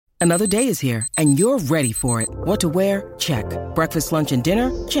Another day is here, and you're ready for it. What to wear? Check. Breakfast, lunch, and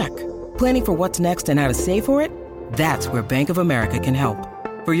dinner? Check. Planning for what's next and how to save for it? That's where Bank of America can help.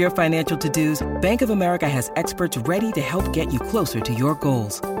 For your financial to-dos, Bank of America has experts ready to help get you closer to your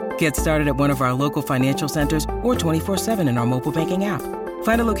goals. Get started at one of our local financial centers or 24/7 in our mobile banking app.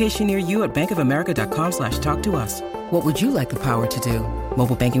 Find a location near you at bankofamerica.com/talktous. What would you like the power to do?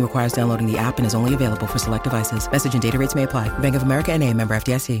 Mobile banking requires downloading the app and is only available for select devices. Message and data rates may apply. Bank of America N.A., member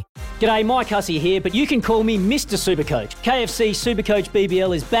FDIC. G'day, Mike Hussey here, but you can call me Mr. Supercoach. KFC Supercoach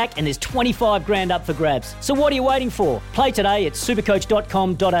BBL is back and there's 25 grand up for grabs. So what are you waiting for? Play today at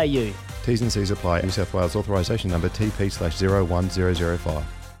supercoach.com.au. T's and C's apply. New South Wales authorisation number TP/01005.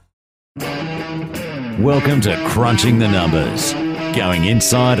 Welcome to Crunching the Numbers. Going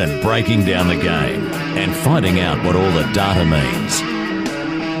inside and breaking down the game and finding out what all the data means.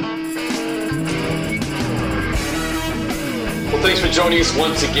 Well, thanks for joining us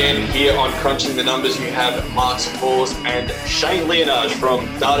once again here on Crunching the Numbers. You have Mark Sapors and Shane Leonage from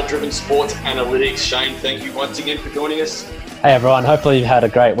Data Driven Sports Analytics. Shane, thank you once again for joining us. Hey everyone, hopefully you've had a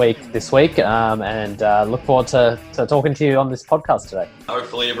great week this week and look forward to talking to you on this podcast today.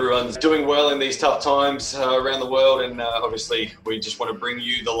 Hopefully everyone's doing well in these tough times around the world, and obviously we just want to bring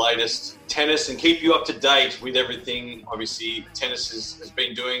you the latest tennis and keep you up to date with everything obviously tennis has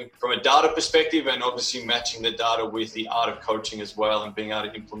been doing from a data perspective, and obviously matching the data with the art of coaching as well and being able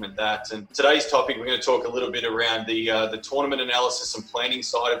to implement that. And today's topic, we're going to talk a little bit around the tournament analysis and planning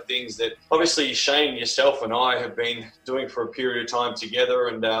side of things that obviously Shane, yourself and I have been doing for a period of time together,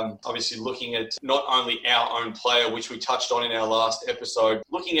 and obviously looking at not only our own player, which we touched on in our last episode,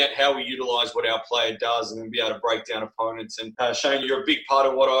 looking at how we utilize what our player does and then be able to break down opponents. And Shane, you're a big part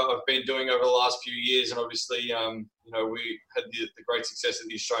of what I've been doing over the last few years, and obviously we had the great success at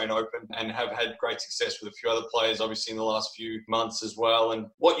the Australian Open and have had great success with a few other players obviously in the last few months as well. And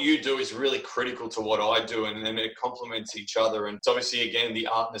what you do is really critical to what I do, and it complements each other. And it's obviously, again, the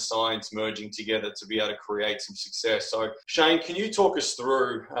art and the science merging together to be able to create some success. So Shane, can you talk us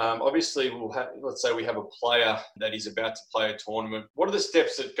through, obviously let's say we have a player that is about to play a tournament. What are the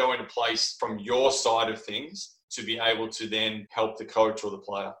steps that go into place from your side of things to be able to then help the coach or the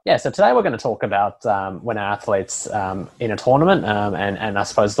player? Yeah, so today we're going to talk about when our athletes in a tournament and I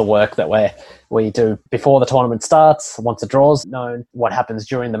suppose the work that we do before the tournament starts, once the draw's known, what happens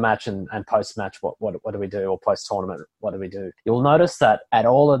during the match and post-match, what do we do, or post-tournament, what do we do? You'll notice that at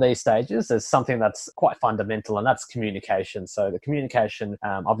all of these stages, there's something that's quite fundamental, and that's communication. So the communication,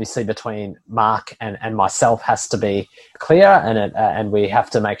 obviously, between Mark and myself has to be clear, and we have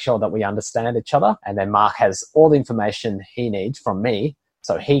to make sure that we understand each other. And then Mark has all the information he needs from me,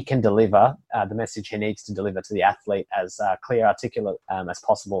 so he can deliver the message he needs to deliver to the athlete as clear, articulate as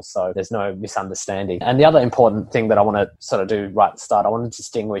possible, so there's no misunderstanding. And the other important thing that I want to sort of do right at the start, I want to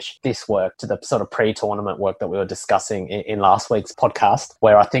distinguish this work to the sort of pre-tournament work that we were discussing in last week's podcast,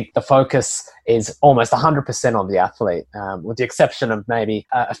 where I think the focus is almost 100% on the athlete, with the exception of maybe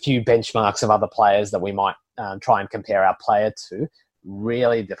a few benchmarks of other players that we might try and compare our player to.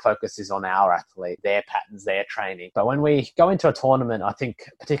 Really, the focus is on our athlete, their patterns, their training. But when we go into a tournament, I think,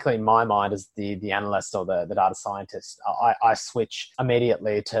 particularly in my mind as the analyst or the data scientist, I switch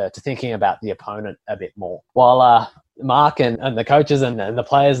immediately to thinking about the opponent a bit more. While Mark and the coaches and the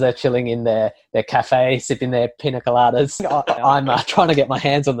players, they're chilling in their cafe, sipping their pina coladas. I'm trying to get my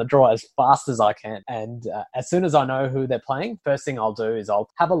hands on the draw as fast as I can. And as soon as I know who they're playing, first thing I'll do is I'll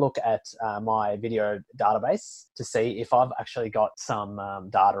have a look at my video database to see if I've actually got some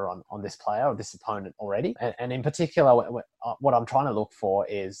data on this player or this opponent already. And in particular, what I'm trying to look for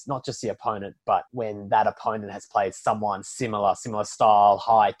is not just the opponent, but when that opponent has played someone similar style,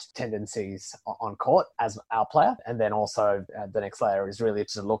 height, tendencies on court as our player. And then also the next layer is really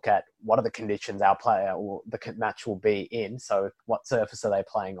to look at what are the conditions our player or the match will be in. So what surface are they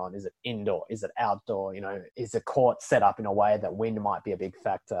playing on? Is it indoor? Is it outdoor? Is the court set up in a way that wind might be a big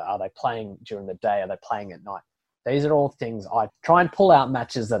factor? Are they playing during the day? Are they playing at night? These are all things I try and pull out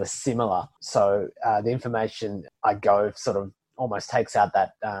matches that are similar. So the information I go sort of almost takes out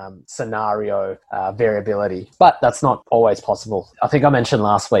that scenario variability, but that's not always possible. I think I mentioned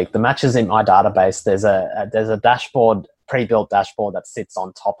last week, the matches in my database, there's a dashboard, pre-built dashboard that sits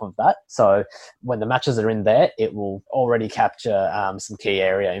on top of that. So when the matches are in there, it will already capture some key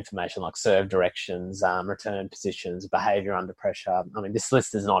area information like serve directions, return positions, behavior under pressure. I mean, this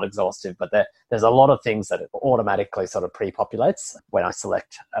list is not exhaustive, but there's a lot of things that it automatically sort of pre-populates when I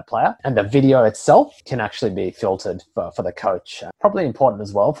select a player. And the video itself can actually be filtered for the coach. Probably important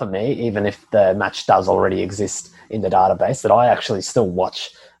as well for me, even if the match does already exist in the database, that I actually still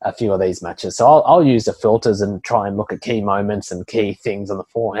watch a few of these matches. So I'll use the filters and try and look at key moments and key things on the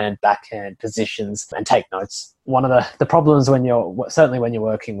forehand, backhand, positions, and take notes. One of the problems when you're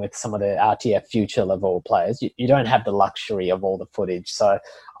working with some of the RTF future level players, you don't have the luxury of all the footage. So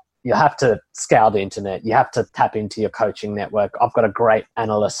you have to scour the internet. You have to tap into your coaching network. I've got a great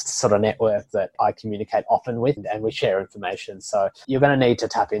analyst sort of network that I communicate often with, and we share information. So you're going to need to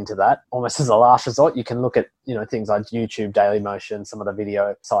tap into that. Almost as a last resort, you can look at things like YouTube, Dailymotion, some of the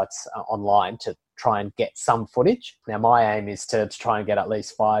video sites online to try and get some footage. Now, my aim is to try and get at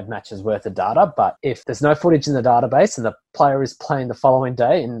least 5 matches worth of data. But if there's no footage in the database and the player is playing the following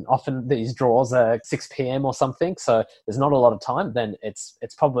day, and often these draws are 6 p.m. or something, so there's not a lot of time, then it's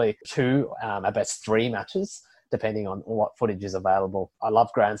probably 2, at best 3 matches, depending on what footage is available. I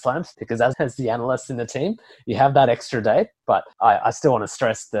love Grand Slams because as the analyst in the team, you have that extra day. But I still want to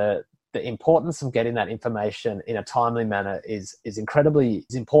stress the importance of getting that information in a timely manner is incredibly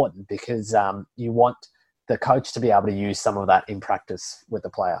important, because you want the coach to be able to use some of that in practice with the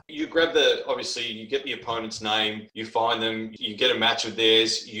player. You grab obviously you get the opponent's name, you find them, you get a match of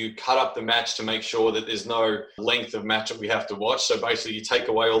theirs, you cut up the match to make sure that there's no length of match that we have to watch. So basically you take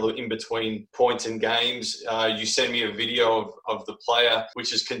away all the in-between points and games. You send me a video of the player,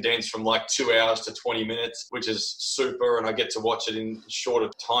 which is condensed from like 2 hours to 20 minutes, which is super. And I get to watch it in shorter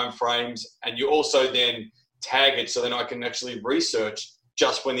time frames. And you also then tag it so then I can actually research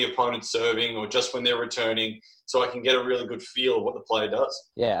just when the opponent's serving or just when they're returning, so I can get a really good feel of what the player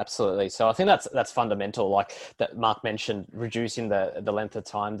does. Yeah, absolutely. So I think that's fundamental. Like that Mark mentioned, reducing the length of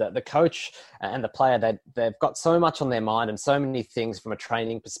time. That the coach and the player, they've got so much on their mind and so many things from a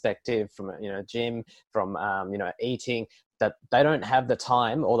training perspective, from gym, from eating, that they don't have the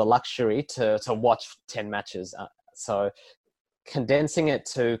time or the luxury to watch 10 matches. So condensing it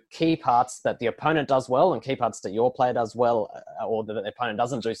to key parts that the opponent does well and key parts that your player does well, or that the opponent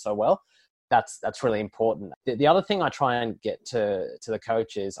doesn't do so well, that's really important. The other thing I try and get to the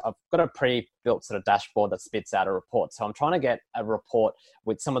coach is I've got a pre-built sort of dashboard that spits out a report. So I'm trying to get a report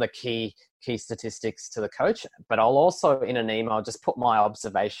with some of the key statistics to the coach, but I'll also in an email just put my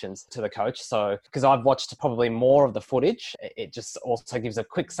observations to the coach. So because I've watched probably more of the footage, it just also gives a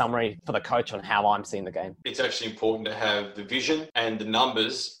quick summary for the coach on how I'm seeing the game. It's actually important to have the vision and the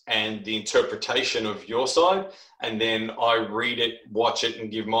numbers and the interpretation of your side, and then I read it, watch it, and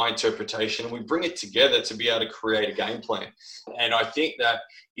give my interpretation. We bring it together to be able to create a game plan. And I think that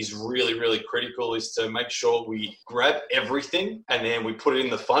is really, really critical, is to make sure we grab everything and then we put it in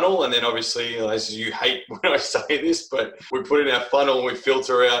the funnel. And then obviously, as you hate when I say this, but we put it in our funnel and we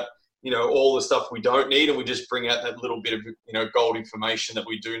filter out, all the stuff we don't need, and we just bring out that little bit of, gold information that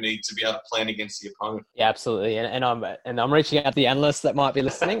we do need to be able to plan against the opponent. Yeah, absolutely. And I'm reaching out to the analysts that might be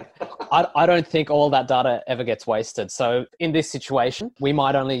listening. I don't think all that data ever gets wasted. So in this situation, we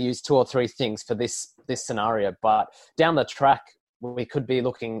might only use 2 or 3 things for this scenario, but down the track, we could be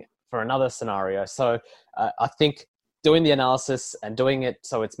looking for another scenario. So I think doing the analysis and doing it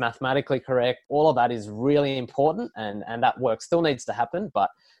so it's mathematically correct, all of that is really important, and that work still needs to happen. But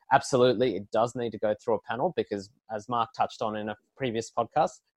absolutely, it does need to go through a panel, because as Mark touched on in a previous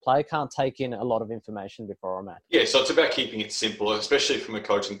podcast, player can't take in a lot of information before a match. Yeah, so it's about keeping it simple, especially from a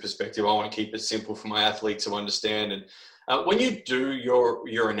coaching perspective. I want to keep it simple for my athletes to understand. And when you do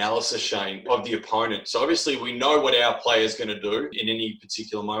your analysis, Shane, of the opponent, so obviously we know what our player is going to do in any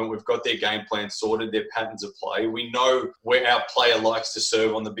particular moment. We've got their game plan sorted, their patterns of play. We know where our player likes to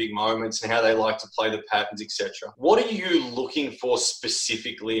serve on the big moments and how they like to play the patterns, etc. What are you looking for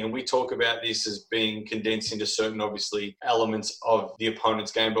specifically? And we talk about this as being condensed into certain, obviously, elements of the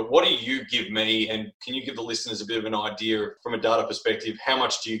opponent's game. But what do you give me? And can you give the listeners a bit of an idea from a data perspective? How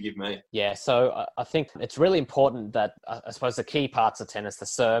much do you give me? Yeah, so I think it's really important that I suppose the key parts of tennis, the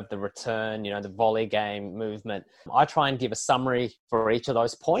serve, the return, the volley game, movement. I try and give a summary for each of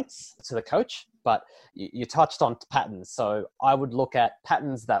those points to the coach, but you touched on patterns. So I would look at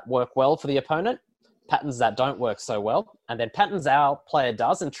patterns that work well for the opponent, patterns that don't work so well, and then patterns our player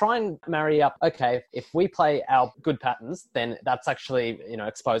does, and try and marry up, okay, if we play our good patterns, then that's actually,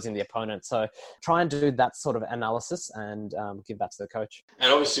 exposing the opponent. So try and do that sort of analysis and give that to the coach.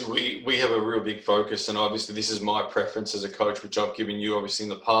 And obviously we have a real big focus, and obviously this is my preference as a coach, which I've given you obviously in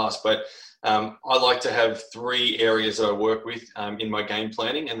the past, but I like to have 3 areas that I work with in my game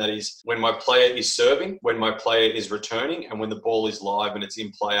planning, and that is when my player is serving, when my player is returning, and when the ball is live and it's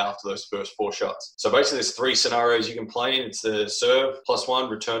in play after those first 4 shots. So basically there's 3 scenarios you can play routine. It's the serve +1,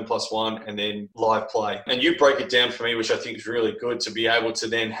 return +1, and then live play. And you break it down for me, which I think is really good, to be able to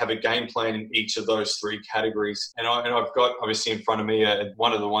then have a game plan in each of those three categories. And I've got, obviously, in front of me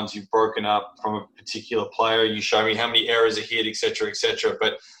one of the ones you've broken up from a particular player. You show me how many errors are hit, etc., etc.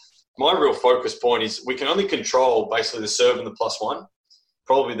 But my real focus point is we can only control basically the serve and the +1,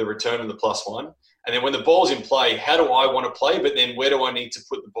 probably the return and the +1. And then when the ball's in play, how do I want to play? But then where do I need to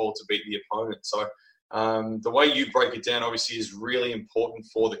put the ball to beat the opponent? So the way you break it down, obviously, is really important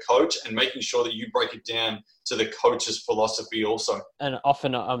for the coach, and making sure that you break it down to the coach's philosophy also. And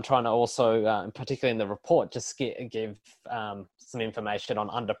often I'm trying to also, particularly in the report, just give some information on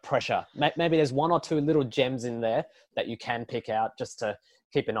under pressure. Maybe there's one or two little gems in there that you can pick out just to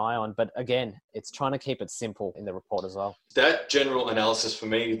keep an eye on. But again, it's trying to keep it simple in the report as well. That general analysis for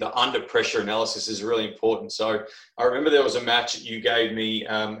me, the under pressure analysis, is really important. So I remember there was a match that you gave me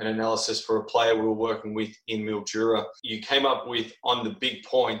an analysis for a player we were working with in Mildura. You came up with, on the big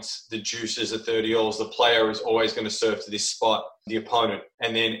points, the deuces, the 30-alls, the player is always going to serve to this spot, the opponent.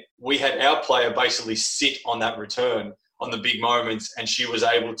 And then we had our player basically sit on that return on the big moments, and she was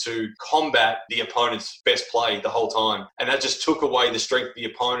able to combat the opponent's best play the whole time. And that just took away the strength of the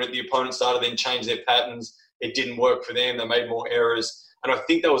opponent. The opponent started then change their patterns. It didn't work for them. They made more errors. And I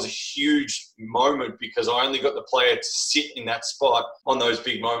think that was a huge moment because I only got the player to sit in that spot on those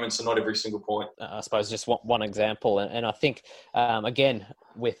big moments and not every single point. I suppose just one example. And I think, again,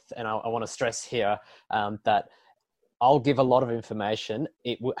 I want to stress here that I'll give a lot of information.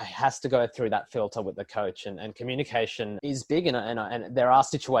 It has to go through that filter with the coach, and communication is big. And there are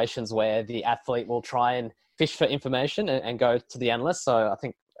situations where the athlete will try and fish for information and go to the analyst. So I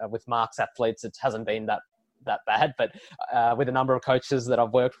think with Mark's athletes, it hasn't been that bad, but with a number of coaches that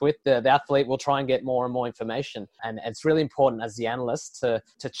I've worked with, the athlete will try and get more and more information. And it's really important as the analyst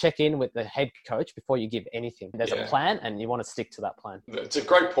to check in with the head coach before you give anything. There's a plan, and you want to stick to that plan. It's a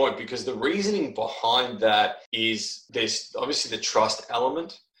great point, because the reasoning behind that is there's obviously the trust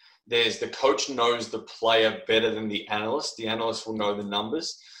element. There's the coach knows the player better than the analyst. The analyst will know the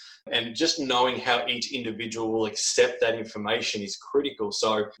numbers. And just knowing how each individual will accept that information is critical.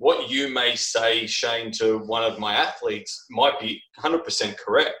 So what you may say, Shane, to one of my athletes might be 100%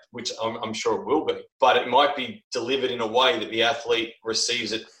 correct, which I'm sure it will be. But it might be delivered in a way that the athlete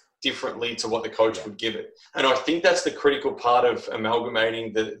receives it differently to what the coach would give it. And I think that's the critical part of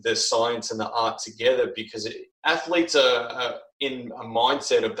amalgamating the science and the art together, because athletes are in a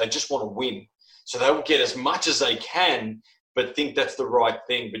mindset of they just want to win. So they will get as much as they can, but think that's the right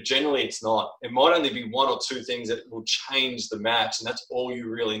thing. But generally it's not. It might only be one or two things that will change the match, and that's all you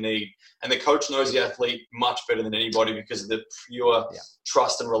really need. And the coach knows the athlete much better than anybody because of the pure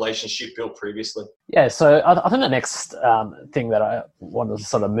trust and relationship built previously. Yeah, so I think the next thing that I want to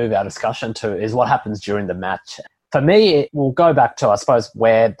sort of move our discussion to is what happens during the match. For me, it will go back to, I suppose,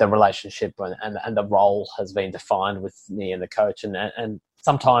 where the relationship and the role has been defined with me and the coach. And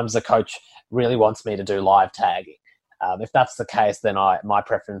sometimes the coach really wants me to do live tagging. If that's the case, then my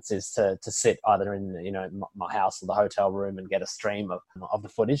preference is to sit either in my house or the hotel room and get a stream of the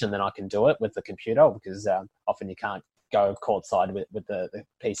footage, and then I can do it with the computer, because often you can't go courtside with the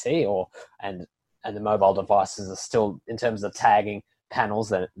PC and the mobile devices are still, in terms of tagging panels,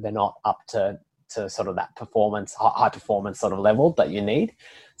 they're not up to sort of that high performance sort of level that you need.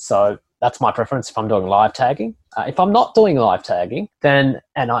 So that's my preference if I'm doing live tagging. If I'm not doing live tagging, then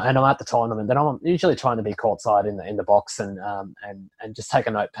and I'm at the tournament, then I'm usually trying to be courtside in the box and just take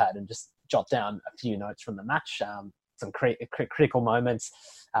a notepad and just jot down a few notes from the match, some critical moments,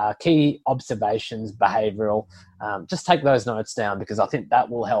 key observations, behavioural. Just take those notes down, because I think that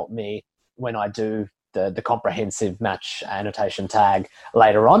will help me when I do the comprehensive match annotation tag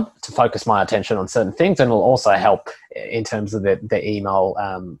later on, to focus my attention on certain things, and it'll also help in terms of the email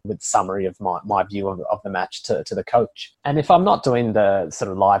with summary of my view of the match to the coach. And if I'm not doing the sort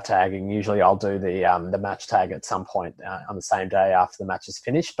of live tagging, usually I'll do the match tag at some point on the same day after the match is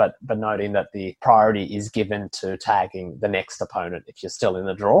finished, but noting that the priority is given to tagging the next opponent if you're still in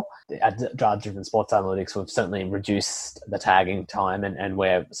the draw. At Data-Driven Sports Analytics, we've certainly reduced the tagging time, and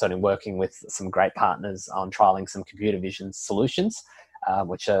we're certainly working with some great partners on trialing some computer vision solutions,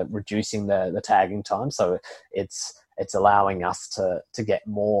 which are reducing the tagging time. So it's allowing us to get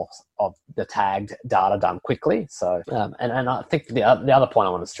more of the tagged data done quickly. So and I think the other point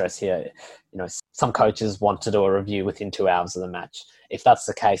I want to stress here, some coaches want to do a review within 2 hours of the match. If that's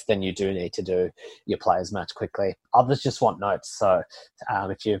the case, then you do need to do your players' match quickly. Others just want notes. So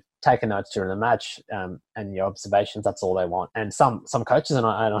if you've taken notes during the match and your observations, that's all they want. And some coaches, and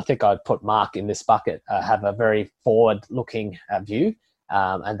I think I'd put Mark in this bucket, have a very forward-looking view,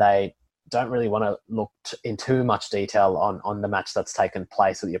 and don't really want to look in too much detail on the match that's taken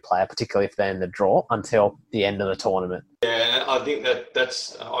place with your player, particularly if they're in the draw, until the end of the tournament. Yeah, I think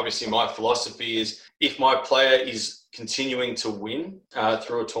that's obviously my philosophy is if my player is continuing to win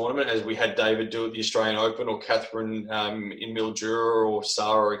through a tournament, as we had David do at the Australian Open, or Catherine in Mildura, or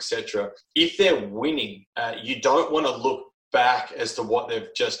Sarah, etc. If they're winning, you don't want to look back as to what they've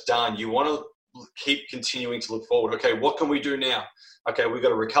just done. You want to keep continuing to look forward. Okay, what can we do now? Okay, we've got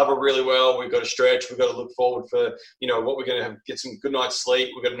to recover really well. We've got to stretch. We've got to look forward for, what we're going to get some good night's sleep.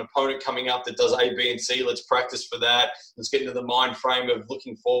 We've got an opponent coming up that does A, B, and C. Let's practice for that. Let's get into the mind frame of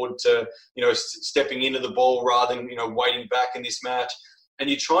looking forward to, stepping into the ball rather than, waiting back in this match. And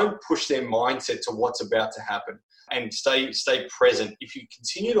you try and push their mindset to what's about to happen and stay present. If you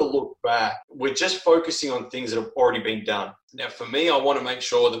continue to look back, we're just focusing on things that have already been done. Now, for me, I want to make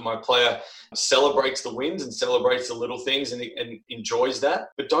sure that my player celebrates the wins and celebrates the little things and enjoys that,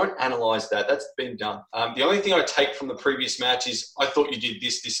 but don't analyze that. That's been done. The only thing I take from the previous match is I thought you did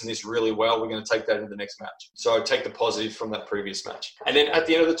this, and this really well. We're going to take that into the next match. So I take the positive from that previous match. And then at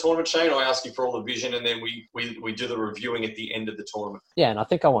the end of the tournament, Shane, I ask you for all the vision, and then we do the reviewing at the end of the tournament. Yeah, and I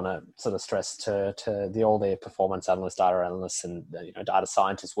think I want to sort of stress to all the performance analysts, data analysts, and data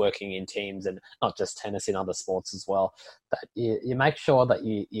scientists working in teams, and not just tennis, in other sports as well, that you make sure that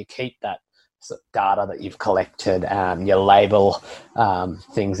you keep that sort of data that you've collected, you label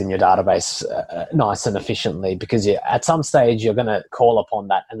things in your database nice and efficiently, because at some stage you're going to call upon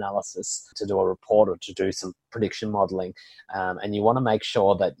that analysis to do a report or to do some prediction modeling, and you want to make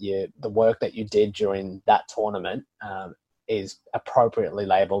sure that the work that you did during that tournament is appropriately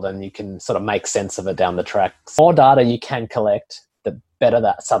labelled, and you can sort of make sense of it down the track. The more data you can collect, the better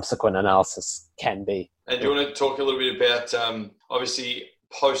that subsequent analysis can be. And do you want to talk a little bit about, obviously,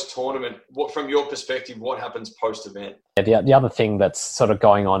 post-tournament, from your perspective, what happens post-event? The other thing that's sort of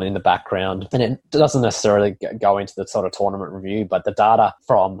going on in the background, and it doesn't necessarily go into the sort of tournament review, but the data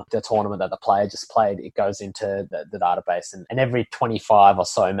from the tournament that the player just played, it goes into the database. And every 25 or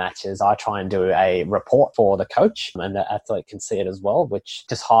so matches, I try and do a report for the coach, and the athlete can see it as well, which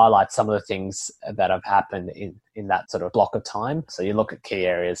just highlights some of the things that have happened in that sort of block of time. So you look at key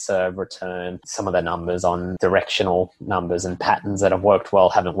areas, serve, return, some of the numbers on directional numbers and patterns that have worked well,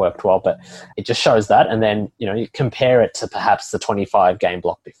 haven't worked well, but it just shows that. And then, you compare it to perhaps the 25 game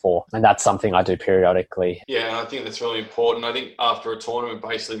block before. And that's something I do periodically. Yeah, I think that's really important. I think after a tournament,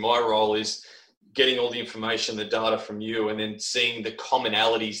 basically my role is getting all the information, the data from you, and then seeing the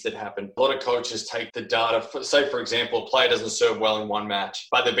commonalities that happen. A lot of coaches take the data, say for example, a player doesn't serve well in one match,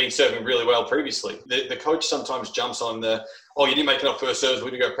 but they've been serving really well previously. The coach sometimes jumps on you didn't make enough first serves,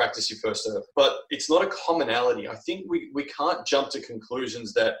 we're going to go practice your first serve. But it's not a commonality. I think we can't jump to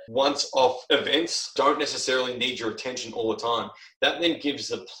conclusions that once-off events don't necessarily need your attention all the time. That then gives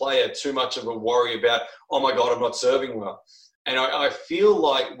the player too much of a worry about, oh my God, I'm not serving well. And I feel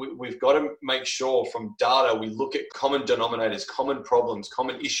like we've got to make sure from data we look at common denominators, common problems,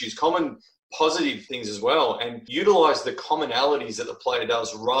 common issues, common positive things as well, and utilize the commonalities that the player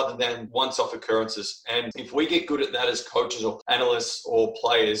does rather than once-off occurrences. And if we get good at that as coaches or analysts or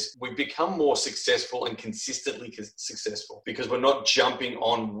players, we become more successful and consistently successful, because we're not jumping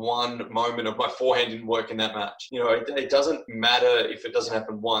on one moment of my forehand didn't work in that match. It doesn't matter if it doesn't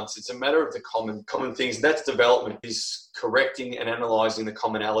happen once. It's a matter of the common things. And that's development, is correcting and analysing the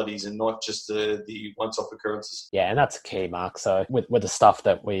commonalities and not just the once-off occurrences. Yeah, and that's a key, Mark. So with the stuff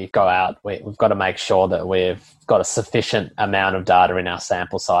that we go out, we've got to make sure that we've got a sufficient amount of data in our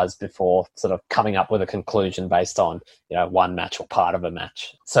sample size before sort of coming up with a conclusion based on, one match or part of a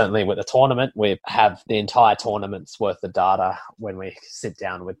match. Certainly with the tournament, we have the entire tournament's worth of data when we sit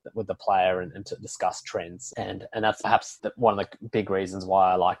down with the player and to discuss trends. And that's perhaps one of the big reasons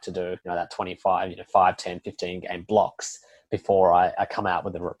why I like to do, that 25, 5, 10, 15 game blocks before I come out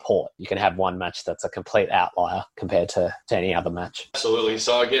with a report. You can have one match that's a complete outlier compared to any other match. Absolutely.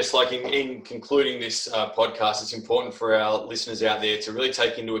 So I guess in concluding this podcast, it's important for our listeners out there to really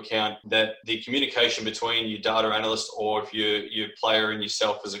take into account that the communication between your data analyst, or if you're a player and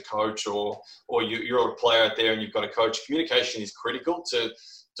yourself as a coach, or you're a player out there and you've got a coach, communication is critical to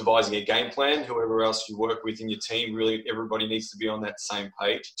devising a game plan. Whoever else you work with in your team, really everybody needs to be on that same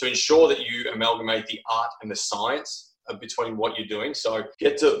page to ensure that you amalgamate the art and the science between what you're doing. So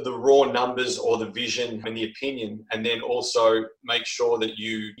get to the raw numbers or the vision and the opinion, and then also make sure that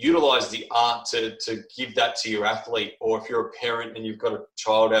you utilize the art to give that to your athlete. Or if you're a parent and you've got a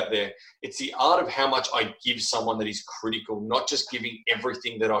child out there, it's the art of how much I give someone that is critical, not just giving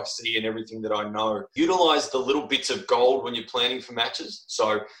everything that I see and everything that I know. Utilize the little bits of gold when you're planning for matches.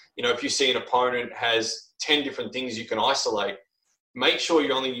 So, if you see an opponent has 10 different things you can isolate, make sure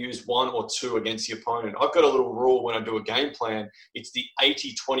you only use 1 or 2 against the opponent. I've got a little rule when I do a game plan. It's the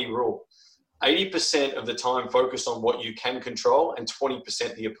 80-20 rule. 80% of the time focus on what you can control and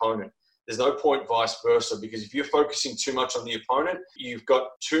 20% the opponent. There's no point vice versa, because if you're focusing too much on the opponent, you've got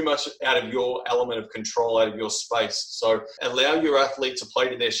too much out of your element of control, out of your space. So allow your athlete to play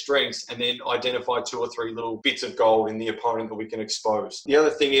to their strengths and then identify 2 or 3 little bits of gold in the opponent that we can expose. The other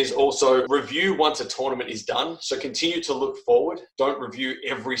thing is also review once a tournament is done. So continue to look forward. Don't review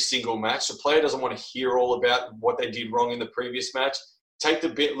every single match. The player doesn't want to hear all about what they did wrong in the previous match. Take the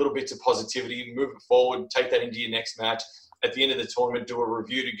little bits of positivity, move it forward, take that into your next match. At the end of the tournament, do a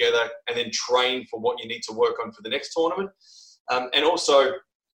review together and then train for what you need to work on for the next tournament. And also,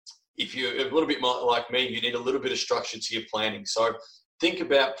 if you're a little bit like me, you need a little bit of structure to your planning. So think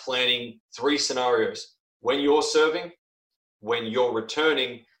about planning 3 scenarios: when you're serving, when you're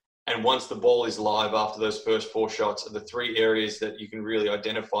returning, and once the ball is live after those first 4 shots are the 3 areas that you can really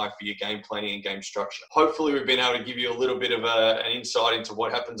identify for your game planning and game structure. Hopefully we've been able to give you a little bit of an insight into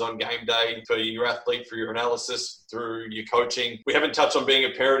what happens on game day for your athlete, for your analysis, through your coaching. We haven't touched on being a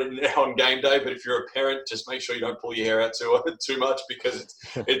parent on game day, but if you're a parent, just make sure you don't pull your hair out too much, because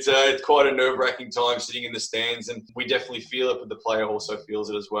it's quite a nerve-wracking time sitting in the stands, and we definitely feel it, but the player also feels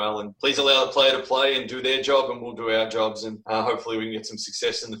it as well. And please allow the player to play and do their job, and we'll do our jobs, and hopefully we can get some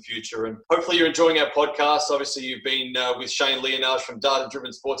success in the future. And hopefully you're enjoying our podcast. Obviously, you've been with Shane Leonard from Data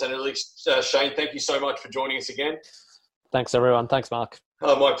Driven Sports Analytics. Shane, thank you so much for joining us again. Thanks, everyone. Thanks, Mark.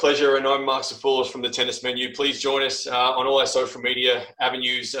 My pleasure. And I'm Mark Safoulis from the Tennis Menu. Please join us on all our social media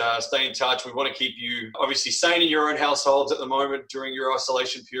avenues. Stay in touch. We want to keep you obviously sane in your own households at the moment during your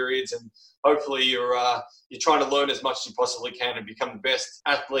isolation periods, and hopefully you're trying to learn as much as you possibly can and become the best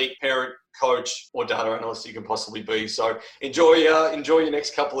athlete, parent, coach, or data analyst you can possibly be. So enjoy your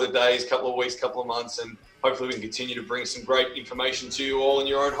next couple of days, couple of weeks, couple of months, and hopefully we can continue to bring some great information to you all in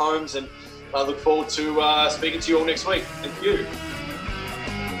your own homes. And I look forward to speaking to you all next week. Thank you.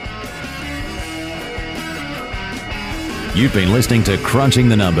 You've been listening to Crunching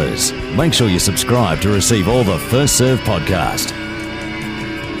the Numbers. Make sure you subscribe to receive all the First Serve podcast.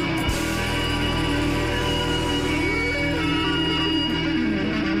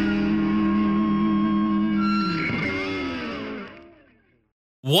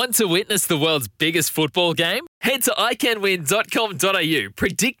 Want to witness the world's biggest football game? Head to iCanWin.com.au,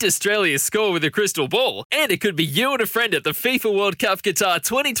 predict Australia's score with a crystal ball, and it could be you and a friend at the FIFA World Cup Qatar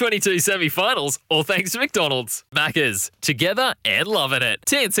 2022 semi-finals, all thanks to McDonald's. Maccas, together and loving it.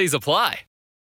 TNCs apply.